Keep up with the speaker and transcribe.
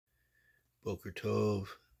Boker Tov,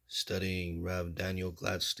 studying Rav Daniel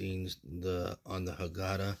Gladstein's on the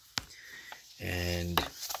Haggadah, and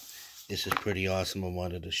this is pretty awesome. I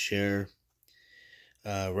wanted to share.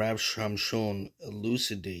 Rav Shamshon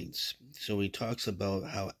elucidates. So he talks about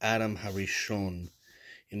how Adam Harishon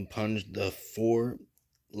impunged the 4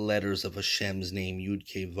 letters of Hashem's name, Yud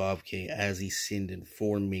K Vav K, as he sinned in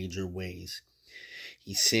 4 major ways.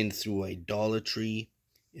 He sinned through idolatry,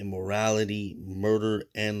 immorality, murder,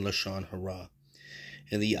 and Lashon Hara.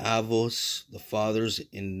 And the Avos, the fathers,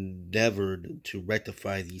 endeavored to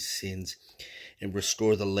rectify these sins and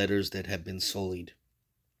restore the letters that had been sullied.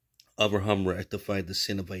 Abraham rectified the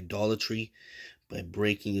sin of idolatry by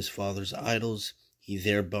breaking his father's idols. He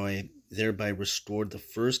thereby restored the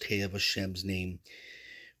first hay of Hashem's name,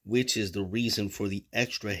 which is the reason for the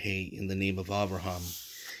extra hay in the name of Abraham.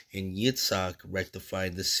 And Yitzhak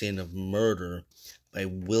rectified the sin of murder by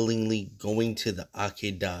willingly going to the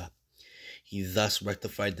Akedah. He thus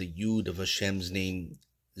rectified the Yud of Hashem's name,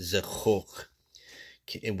 Zechok,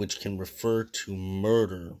 which can refer to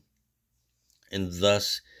murder. And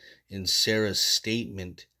thus, in Sarah's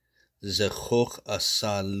statement, Zechok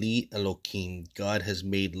asa li Elokim, God has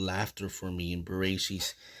made laughter for me, in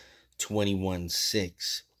Bereshit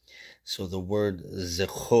 21:6. So the word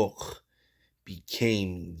Zechok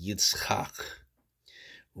became Yitzchak,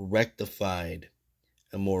 rectified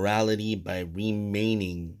immorality by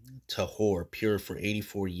remaining tahor, pure, for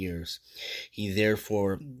 84 years. He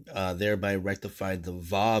thereby rectified the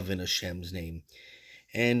Vav in Hashem's name.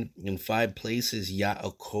 And in 5 places,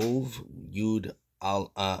 Yaakov, Yud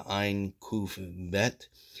al Ain Kuf Bet,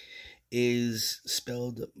 is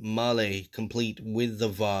spelled Male, complete, with the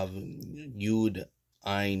Vav, Yud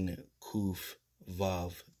Ain Kuf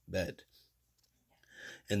Vav Bet.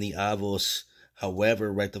 And the Avos,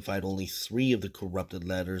 however, rectified only 3 of the corrupted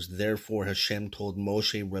letters. Therefore, Hashem told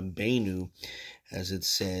Moshe Rabbeinu, as it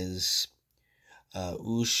says,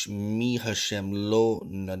 Ushmi Hashem lo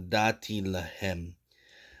nadati lahem.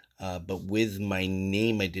 But with my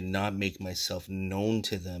name I did not make myself known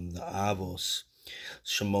to them, the Avos.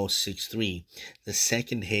 Shemos 6:3. The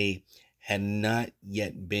second hay had not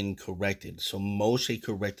yet been corrected. So Moshe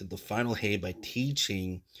corrected the final hay by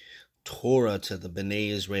teaching Torah to the Bnei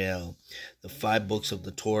Israel. The 5 books of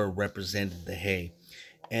the Torah represented the hay.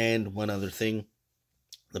 And one other thing,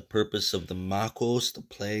 the purpose of the Makos, the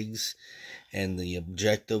plagues, and the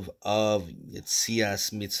objective of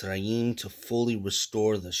Yetzias Mitzrayim, to fully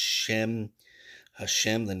restore the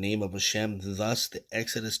Hashem, the name of Hashem. Thus, the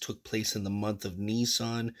Exodus took place in the month of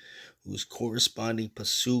Nisan, whose corresponding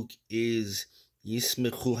pasuk is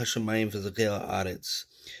Yismechu Hashemayim v'Zakel Haaretz.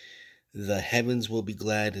 The heavens will be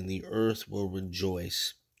glad and the earth will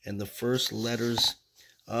rejoice. And the first letters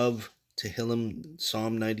of Tehillim,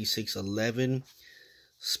 Psalm 96:11,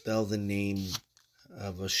 spell the name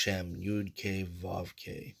of Hashem, Yud K Vav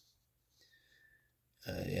K.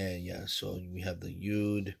 So we have the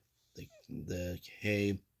Yud, the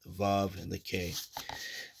K, the Vav, and the K.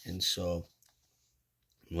 And so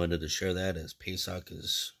I wanted to share that as Pesach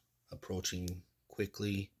is approaching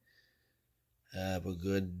quickly. Have a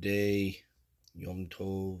good day. Yom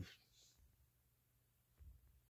Tov.